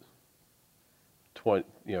struggles,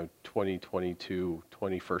 2022,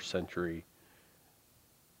 21st century,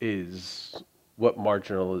 is what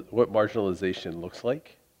marginalization looks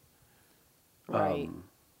like. Right.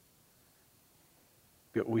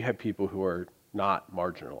 We have people who are not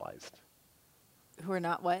marginalized. Who are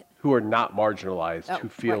not what? Who are not marginalized, who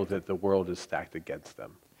feel right. that the world is stacked against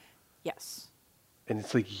them. Yes. And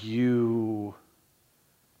it's like you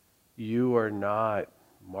are not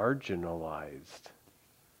marginalized.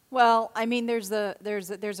 Well, I mean, there's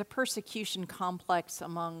a persecution complex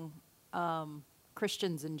among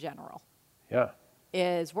Christians in general. Yeah.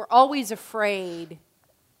 Is we're always afraid,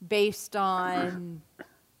 based on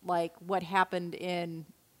like what happened in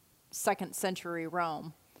 2nd century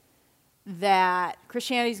Rome, that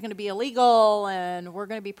Christianity is going to be illegal and we're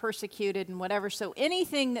going to be persecuted and whatever. So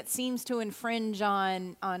anything that seems to infringe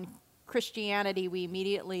on Christianity, we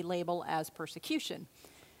immediately label as persecution.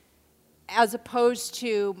 As opposed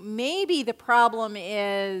to maybe the problem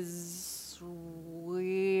is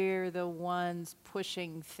we're the ones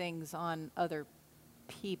pushing things on other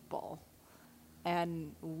people.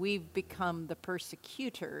 And we've become the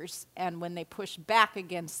persecutors. And when they push back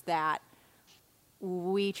against that,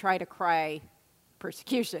 we try to cry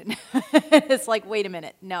persecution. It's like, wait a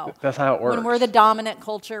minute, no. That's how it works. When we're the dominant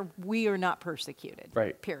culture, we are not persecuted.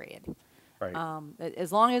 Right. Period. Right.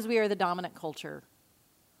 As long as we are the dominant culture,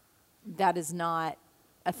 that is not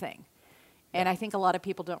a thing. And I think a lot of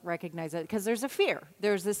people don't recognize it because there's a fear.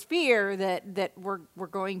 There's this fear that we're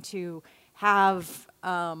going to have,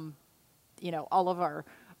 all of our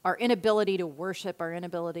inability to worship, our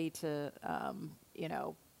inability to,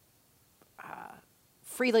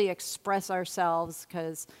 freely express ourselves,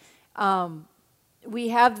 because we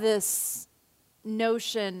have this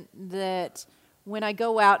notion that when I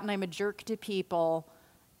go out and I'm a jerk to people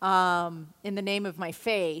in the name of my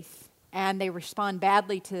faith, and they respond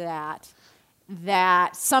badly to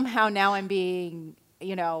that somehow now I'm being,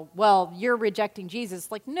 well, you're rejecting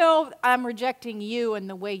Jesus. Like, no, I'm rejecting you and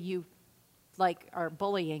the way you, are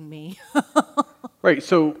bullying me. Right.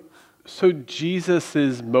 So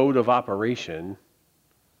Jesus's mode of operation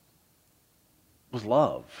was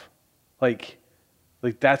love. Like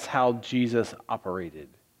that's how Jesus operated.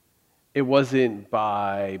 It wasn't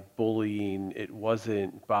by bullying. It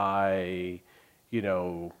wasn't by,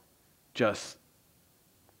 just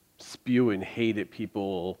spewing hate at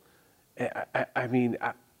people. I mean,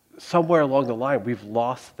 somewhere along the line, we've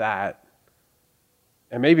lost that.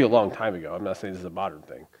 And maybe a long time ago. I'm not saying this is a modern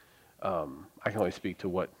thing. I can only speak to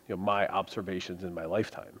what my observations in my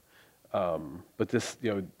lifetime. But this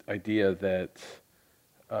idea that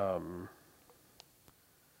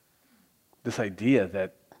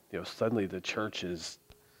suddenly the church is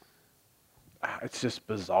it's just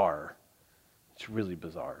bizarre. It's really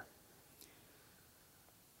bizarre.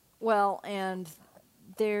 Well, and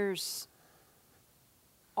there's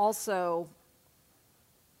also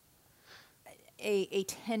a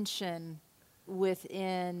tension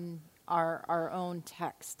within our own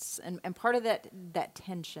texts. And part of that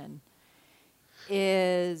tension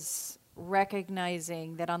is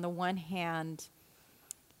recognizing that on the one hand,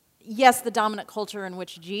 yes, the dominant culture in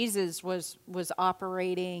which Jesus was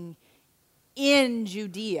operating in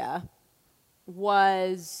Judea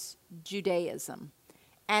was Judaism.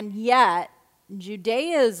 And yet,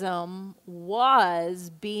 Judaism was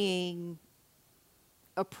being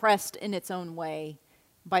oppressed in its own way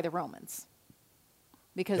by the Romans.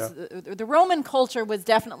 Because the Roman culture was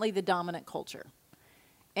definitely the dominant culture.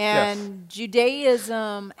 And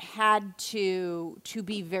Judaism had to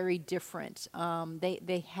be very different.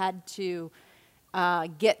 They had to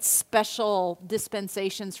get special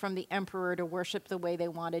dispensations from the emperor to worship the way they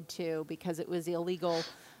wanted to, because it was illegal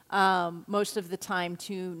most of the time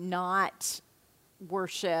to not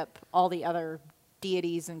worship all the other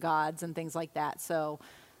deities and gods and things like that. So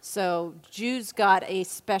Jews got a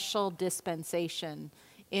special dispensation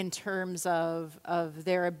in terms of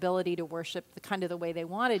their ability to worship the way they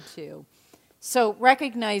wanted to. So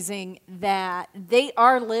recognizing that they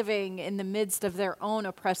are living in the midst of their own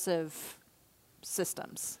oppressive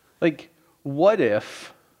systems. Like, what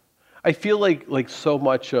if, I feel like so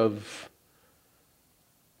much of,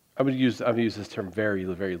 I'm going to use this term very,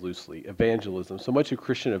 very loosely, evangelism. So much of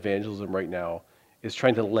Christian evangelism right now is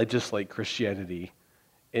trying to legislate Christianity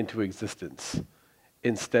into existence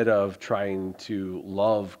instead of trying to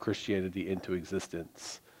love Christianity into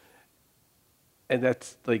existence. And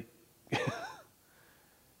that's like,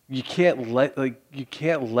 you can't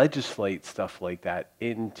legislate stuff like that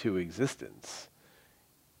into existence.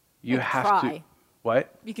 You have try. to.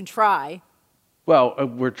 What? You can try. Well,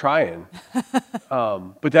 we're trying,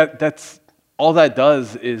 but that's all that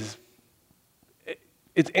does is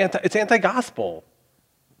it's anti-gospel.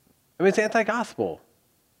 I mean, it's anti-gospel.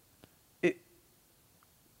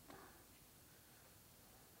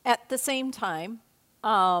 At the same time,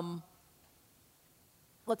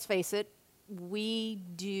 let's face it, we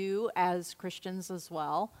do, as Christians as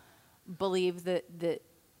well, believe that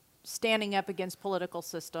standing up against political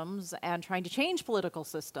systems and trying to change political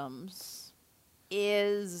systems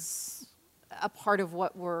is a part of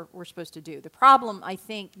what we're supposed to do. The problem I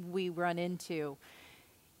think we run into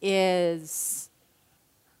is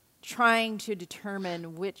trying to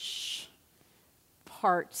determine which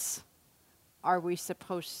parts are we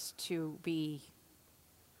supposed to be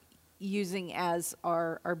using as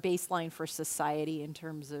our baseline for society in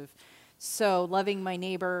terms of, so loving my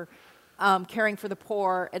neighbor, caring for the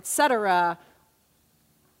poor, etc.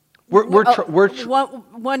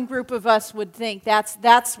 One group of us would think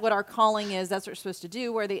that's what our calling is, that's what we're supposed to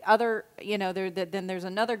do, where the other, then there's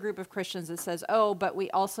another group of Christians that says, oh, but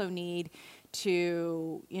we also need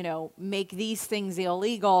to, make these things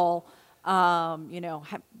illegal,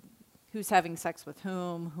 who's having sex with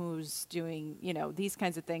whom, who's doing, these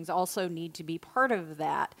kinds of things also need to be part of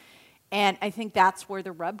that. And I think that's where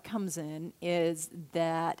the rub comes in, is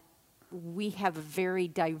that we have a very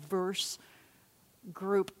diverse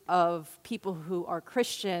group of people who are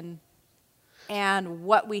Christian and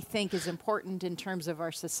what we think is important in terms of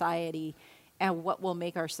our society and what will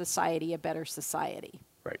make our society a better society.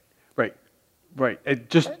 Right. And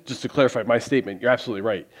just to clarify my statement, you're absolutely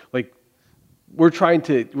right. Like, we're trying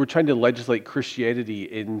to legislate Christianity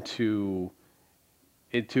into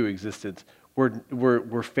existence.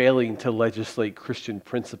 We're failing to legislate Christian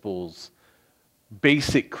principles,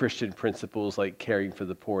 basic Christian principles like caring for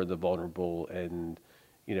the poor, the vulnerable, and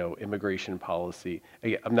immigration policy.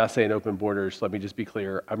 Again, I'm not saying open borders. Let me just be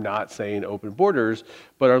clear. I'm not saying open borders,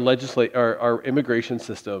 but our immigration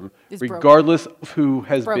system, regardless of who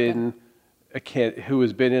has been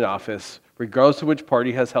in office, regardless of which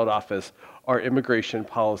party has held office, our immigration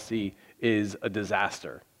policy is a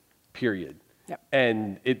disaster, period. Yep.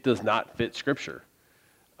 And it does not fit Scripture.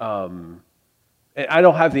 And I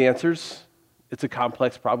don't have the answers. It's a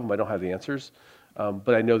complex problem. I don't have the answers.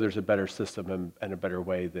 But I know there's a better system and a better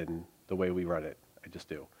way than the way we run it. I just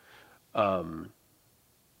do.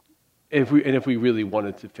 If we really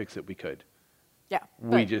wanted to fix it, we could. Yeah.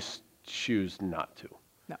 We just choose not to.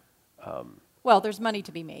 No. Well, there's money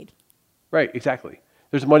to be made. Right, exactly.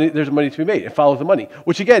 There's money to be made, and follow the money,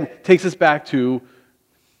 which again takes us back to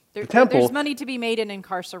the temple. There's money to be made in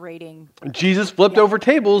incarcerating. Jesus flipped over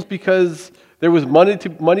tables because there was money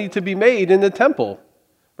to be made in the temple,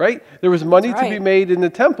 right? There was money to be made in the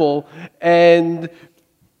temple, and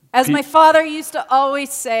As my father used to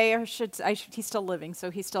always say, or he's still living,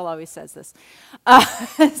 so he still always says this.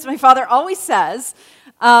 As my father always says,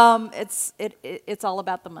 it's all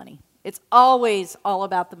about the money. It's always all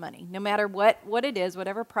about the money, no matter what it is,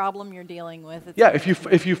 whatever problem you're dealing with. Yeah, if you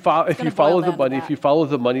follow the money, if that. you follow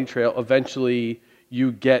the money trail, eventually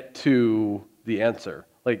you get to the answer.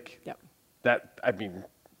 Like Yep. that. I mean,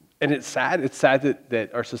 and it's sad. It's sad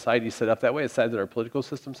that our society is set up that way. It's sad that our political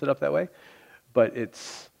system set up that way. But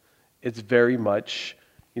it's very much,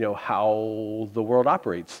 how the world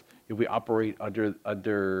operates. If we operate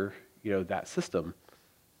under that system.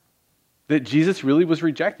 That Jesus really was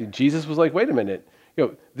rejected. Jesus was like, wait a minute,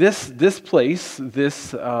 this place,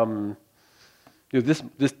 the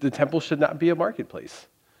temple should not be a marketplace.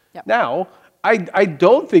 Yep. Now, I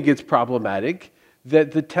don't think it's problematic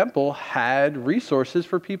that the temple had resources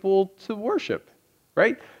for people to worship,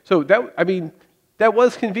 right? So that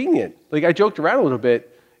was convenient. Like I joked around a little bit,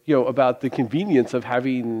 about the convenience of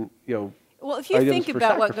having, Well, if you items think for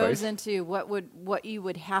about what sacrifice. goes into what you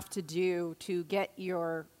would have to do to get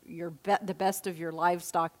the best of your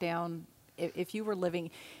livestock down, if you were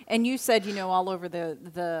living, and you said all over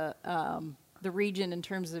the region in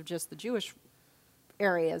terms of just the Jewish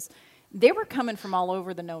areas, they were coming from all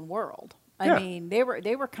over the known world. Yeah. I mean, they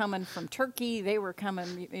were coming from Turkey. They were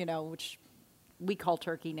coming, which we call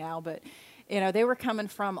Turkey now, but they were coming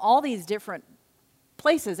from all these different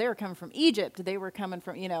places. They were coming from Egypt. They were coming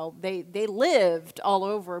from, they lived all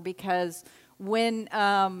over, because when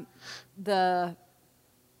the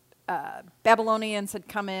Babylonians had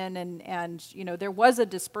come in and there was a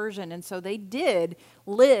dispersion, and so they did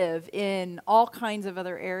live in all kinds of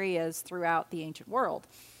other areas throughout the ancient world.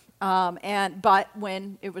 But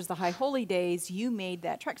when it was the High Holy Days, you made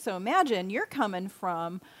that trek. So imagine you're coming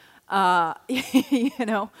from, from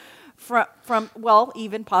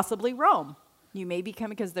even possibly Rome. You may be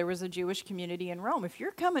coming because there was a Jewish community in Rome. If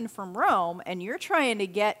you're coming from Rome and you're trying to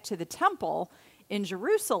get to the temple in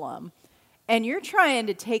Jerusalem and you're trying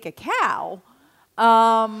to take a cow,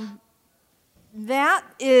 that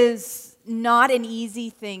is not an easy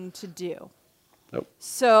thing to do. Nope.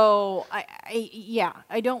 So,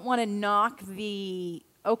 I don't want to knock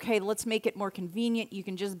okay, let's make it more convenient. You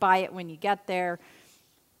can just buy it when you get there.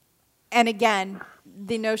 And again,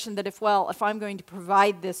 the notion that if I'm going to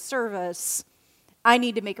provide this service, I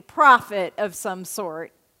need to make a profit of some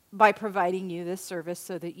sort by providing you this service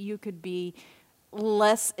so that you could be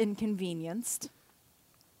less inconvenienced.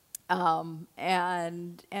 That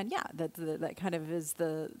kind of is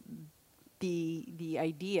the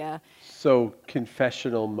idea. So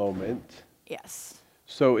confessional moment. Yes.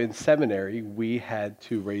 So in seminary, we had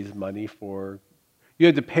to raise money you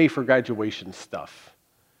had to pay for graduation stuff.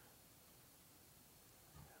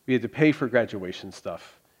 We had to pay for graduation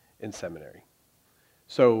stuff in seminary.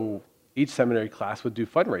 So each seminary class would do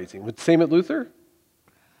fundraising. Same at Luther?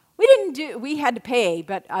 We had to pay,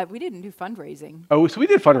 but we didn't do fundraising. Oh, so we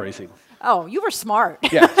did fundraising. Oh, you were smart.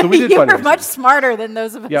 Yeah, so we did you fundraising. were much smarter than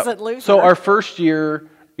those of us Yep. at Luther. So our first year,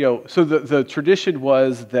 so the tradition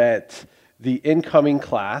was that the incoming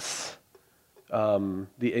class,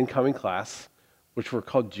 which were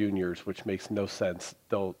called juniors, which makes no sense,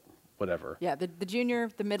 whatever. Yeah, the junior,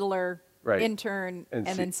 the middler, Right. intern, and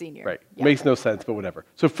then senior. Right. Yeah. Makes no sense, but whatever.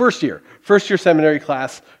 So first year seminary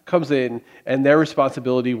class comes in, and their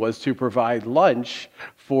responsibility was to provide lunch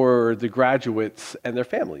for the graduates and their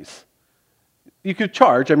families. You could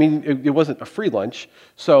charge. It wasn't a free lunch.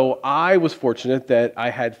 So I was fortunate that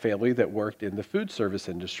I had family that worked in the food service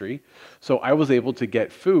industry, so I was able to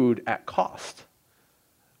get food at cost.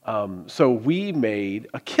 So we made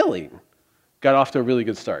a killing. Got off to a really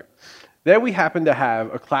good start. Then we happened to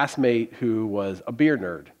have a classmate who was a beer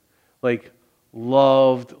nerd, like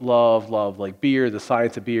loved like beer, the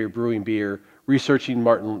science of beer, brewing beer, researching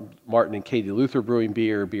Martin and Katie Luther brewing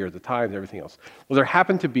beer of the times, everything else. Well, there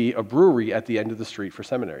happened to be a brewery at the end of the street for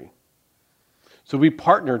seminary. So we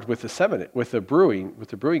partnered with the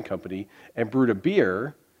brewing company and brewed a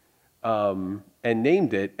beer and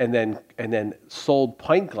named it, and then sold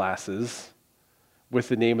pint glasses with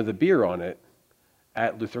the name of the beer on it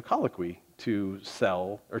at Luther Colloquy to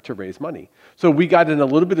sell or to raise money. So we got in a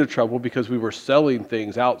little bit of trouble because we were selling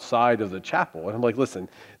things outside of the chapel. And I'm like, listen,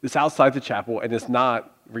 it's outside the chapel and it's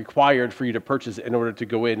not required for you to purchase it in order to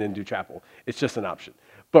go in and do chapel. It's just an option.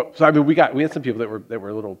 But so we had some people that were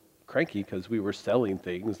a little cranky because we were selling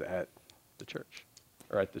things at the church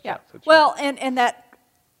or at the chapel. Well,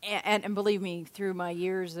 and believe me, through my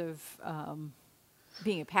years of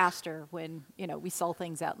being a pastor, when we sell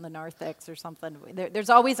things out in the narthex or something, there's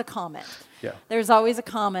always a comment. Yeah. There's always a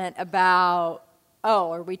comment about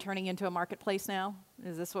oh, are we turning into a marketplace now?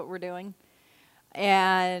 Is this what we're doing?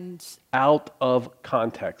 And Out of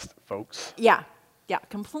context, folks. yeah,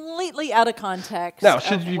 completely out of context. Now, of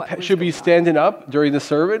what was should be going on. standing up during the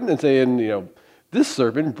sermon and saying, this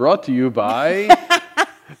sermon brought to you by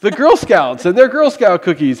the Girl Scouts and their Girl Scout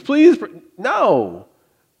cookies. Please, no.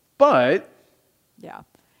 But Yeah,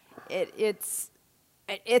 it's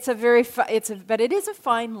a very but it is a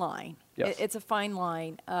fine line. Yes. It's a fine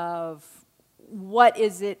line of what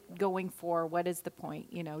is it going for? What is the point?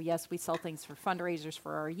 Yes, we sell things for fundraisers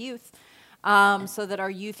for our youth, so that our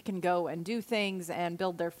youth can go and do things and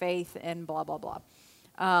build their faith and blah blah blah.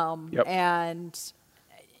 Yep. And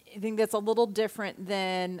I think that's a little different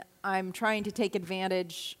than I'm trying to take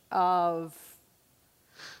advantage of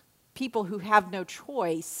people who have no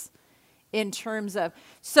choice in terms of,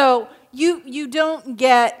 so you don't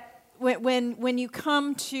get, when you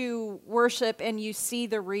come to worship and you see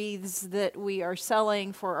the wreaths that we are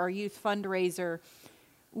selling for our youth fundraiser,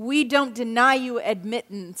 we don't deny you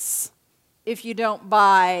admittance if you don't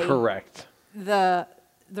buy correct. the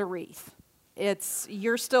wreath.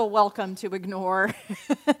 You're still welcome to ignore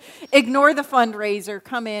ignore the fundraiser,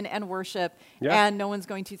 come in and worship, Yeah. and no one's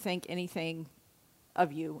going to think anything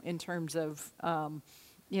of you in terms of,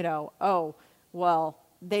 oh, well,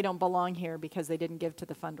 they don't belong here because they didn't give to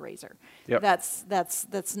the fundraiser. Yep. That's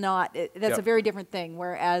not, that's Yep. a very different thing.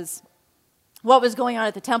 Whereas what was going on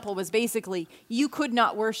at the temple was basically you could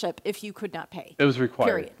not worship if you could not pay. It was required.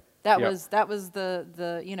 Period. That Yep. was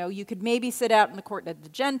the you could maybe sit out in the court of the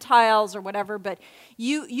Gentiles or whatever, but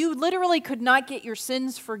you literally could not get your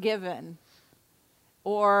sins forgiven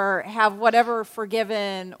or have whatever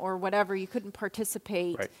forgiven or whatever. You couldn't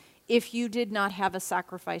participate Right. if you did not have a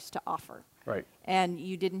sacrifice to offer. Right. And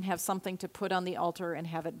you didn't have something to put on the altar and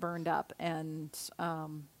have it burned up and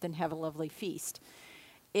then have a lovely feast.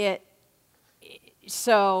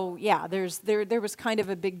 So yeah, there was kind of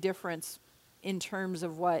a big difference in terms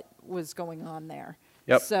of what was going on there.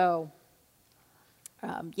 Yep. So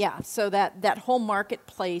so that whole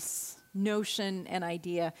marketplace notion and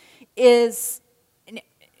idea is,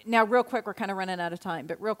 now real quick, we're kind of running out of time,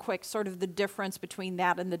 but real quick, sort of the difference between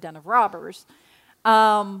that and the den of robbers.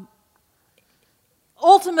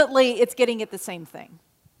 Ultimately, it's getting at the same thing.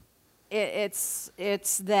 It's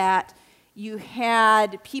that you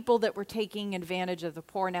had people that were taking advantage of the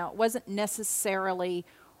poor. Now, it wasn't necessarily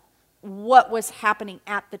what was happening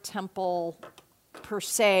at the temple per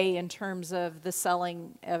se in terms of the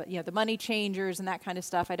selling, the money changers and that kind of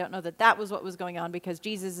stuff. I don't know that was what was going on, because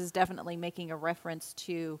Jesus is definitely making a reference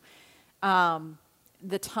to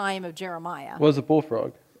the time of Jeremiah. What was a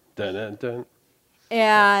bullfrog? Dun, dun, dun.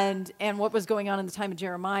 And what was going on in the time of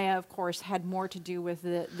Jeremiah, of course, had more to do with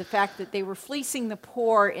the fact that they were fleecing the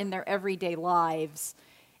poor in their everyday lives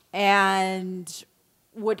and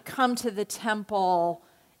would come to the temple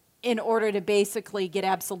in order to basically get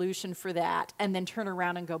absolution for that and then turn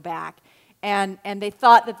around and go back. And they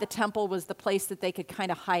thought that the temple was the place that they could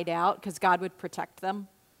kind of hide out because God would protect them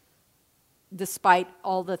despite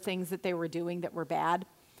all the things that they were doing that were bad.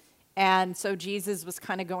 And so Jesus was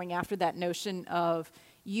kind of going after that notion of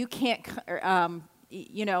you can't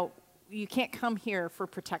come here for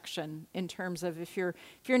protection in terms of if you're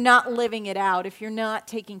not living it out, if you're not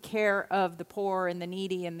taking care of the poor and the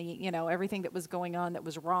needy and the everything that was going on that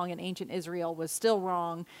was wrong in ancient Israel was still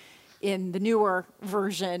wrong in the newer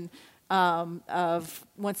version of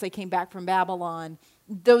once they came back from Babylon.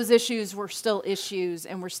 Those issues were still issues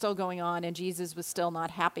and were still going on, and Jesus was still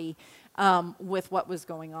not happy with what was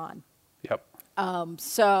going on. Yep.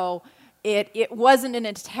 So it wasn't an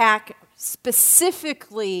attack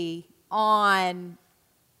specifically on,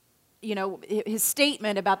 his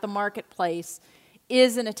statement about the marketplace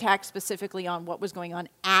is an attack specifically on what was going on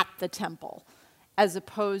at the temple, as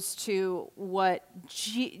opposed to what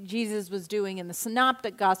Jesus was doing in the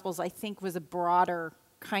Synoptic Gospels. I think was a broader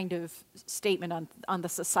kind of statement on the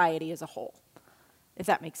society as a whole, if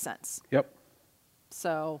that makes sense. Yep.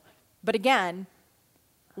 So, but again,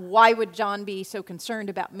 why would John be so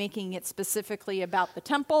concerned about making it specifically about the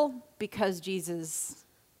temple? Because Jesus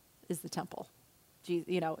is the temple.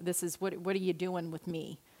 This is what are you doing with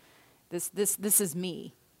me? This is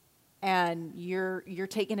me, and you're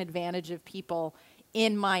taking advantage of people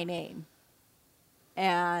in my name,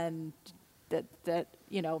 and that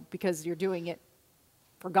because you're doing it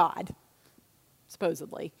for God,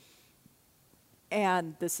 supposedly.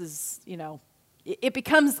 And this is, it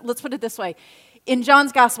becomes, let's put it this way, in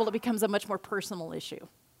John's gospel, it becomes a much more personal issue.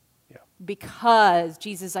 Yeah. Because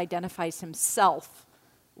Jesus identifies himself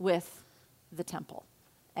with the temple.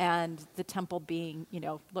 And the temple being,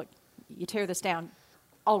 look, you tear this down,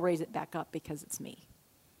 I'll raise it back up because it's me.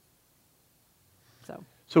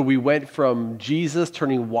 So we went from Jesus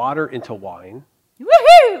turning water into wine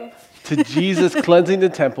Woohoo! to Jesus cleansing the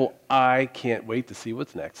temple. I can't wait to see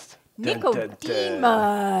what's next. Dun, dun, dun.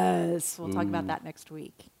 Nicodemus. We'll talk about that next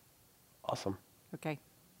week. Awesome. Okay.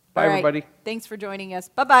 Bye, All right. everybody. Thanks for joining us.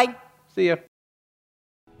 Bye-bye. See ya.